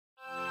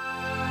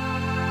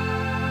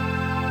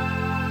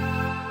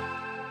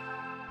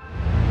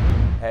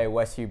Hey,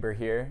 Wes Huber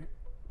here,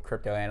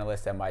 crypto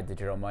analyst at My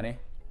Digital Money.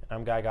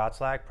 I'm Guy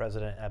Gottslag,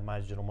 president at My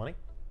Digital Money.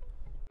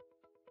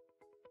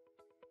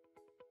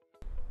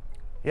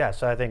 Yeah,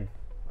 so I think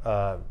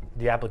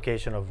the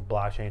application of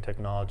blockchain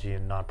technology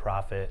and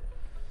nonprofit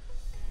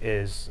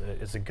is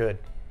a good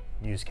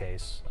use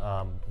case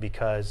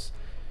because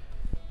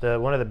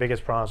one of the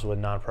biggest problems with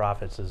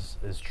nonprofits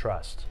is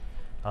trust.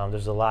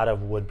 There's a lot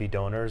of would-be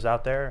donors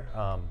out there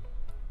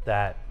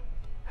that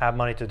have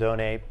money to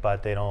donate,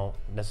 but they don't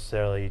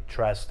necessarily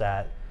trust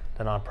that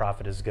the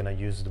nonprofit is going to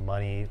use the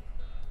money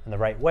in the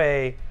right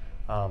way.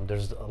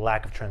 There's a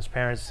lack of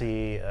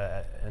transparency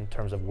in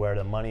terms of where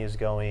the money is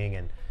going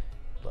and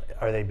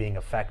are they being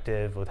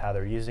effective with how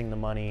they're using the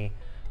money.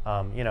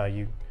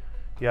 You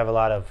have a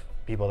lot of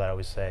people that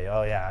always say,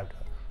 oh yeah,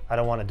 I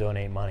don't want to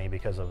donate money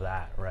because of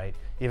that, right?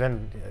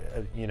 Even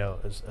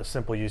a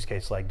simple use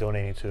case like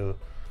donating to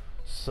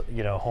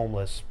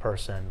homeless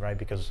person, right?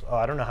 Because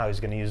I don't know how he's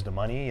going to use the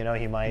money.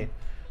 He might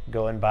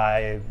go and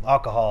buy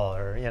alcohol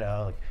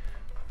or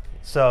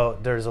so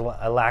there's a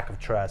lack of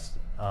trust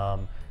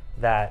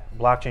that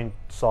blockchain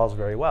solves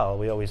very well.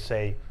 We always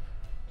say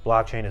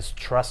blockchain is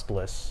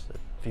trustless.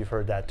 If you've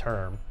heard that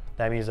term,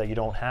 that means that you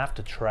don't have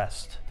to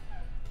trust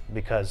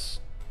because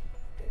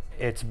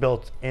it's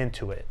built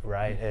into it,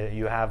 right?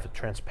 You have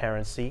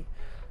transparency,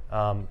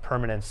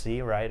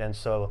 permanency, right? And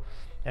so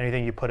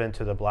anything you put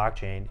into the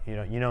blockchain,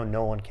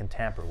 no one can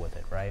tamper with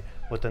it, right?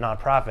 With the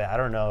nonprofit, I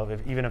don't know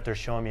even if they're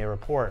showing me a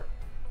report,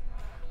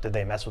 did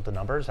they mess with the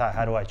numbers?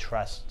 How do I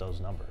trust those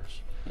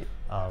numbers?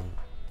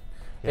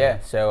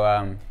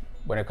 So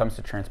when it comes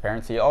to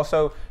transparency,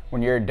 also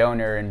when you're a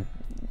donor and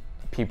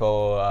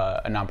people,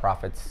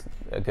 nonprofits,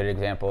 a good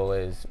example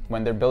is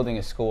when they're building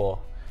a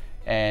school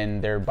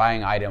and they're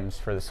buying items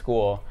for the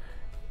school,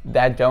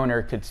 that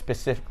donor could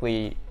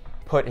specifically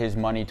put his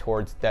money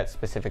towards that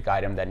specific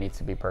item that needs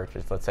to be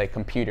purchased. Let's say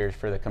computers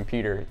for the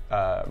computer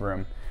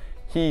room.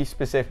 He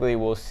specifically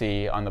will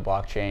see on the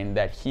blockchain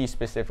that he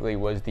specifically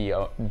was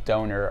the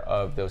donor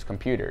of those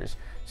computers.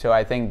 So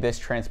I think this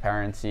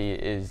transparency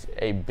is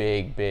a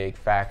big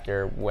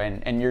factor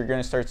and you're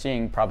going to start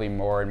seeing probably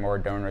more and more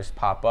donors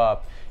pop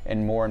up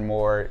and more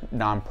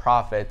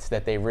nonprofits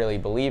that they really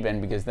believe in,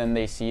 because then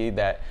they see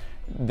that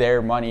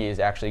their money is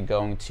actually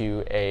going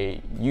to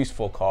a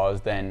useful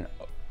cause than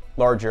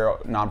larger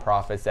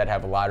nonprofits that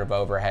have a lot of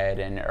overhead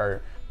and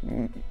are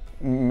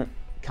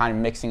kind of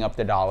mixing up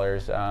the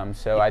dollars.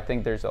 So I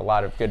think there's a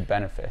lot of good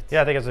benefits.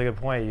 Yeah, I think it's a good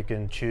point. You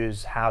can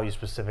choose how you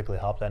specifically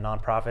help that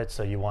nonprofit.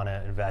 So you want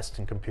to invest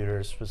in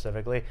computers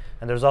specifically.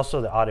 And there's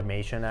also the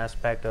automation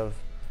aspect of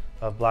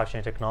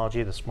blockchain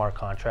technology, the smart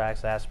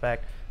contracts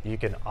aspect. You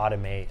can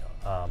automate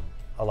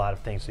a lot of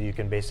things. So you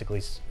can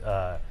basically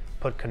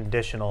put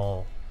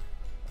conditional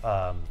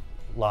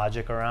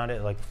logic around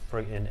it, like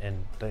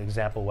in the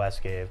example Wes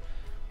gave,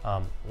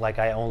 like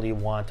I only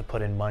want to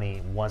put in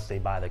money once they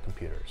buy the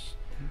computers,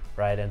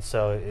 right? And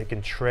so it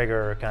can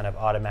trigger kind of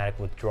automatic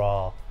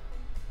withdrawal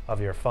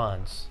of your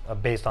funds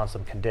based on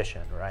some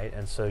condition, right?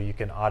 And so you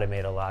can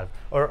automate a lot of,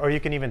 or you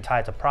can even tie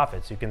it to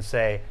profits. You can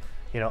say,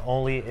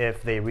 only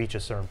if they reach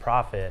a certain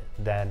profit,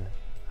 then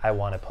I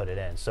want to put it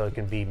in. So it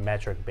can be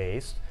metric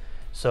based.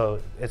 So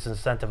it's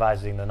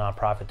incentivizing the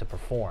nonprofit to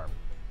perform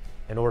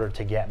in order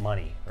to get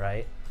money,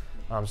 right?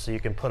 So you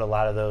can put a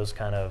lot of those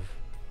kind of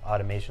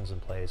automations in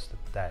place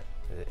that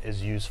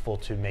is useful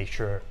to make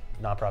sure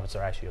nonprofits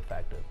are actually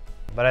effective.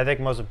 But I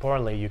think most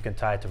importantly, you can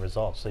tie it to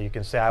results. So you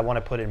can say, I want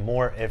to put in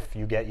more. If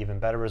you get even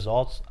better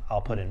results, I'll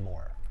put in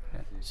more.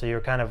 So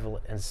you're kind of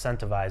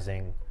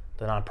incentivizing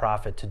the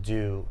nonprofit to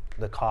do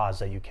the cause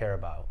that you care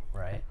about,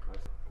 right?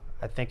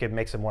 I think it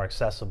makes it more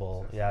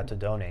accessible, to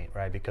donate,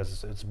 right?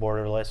 Because it's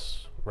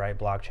borderless, right?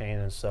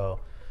 Blockchain, and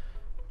so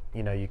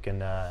you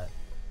can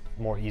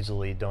more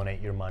easily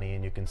donate your money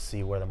and you can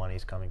see where the money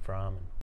is coming from.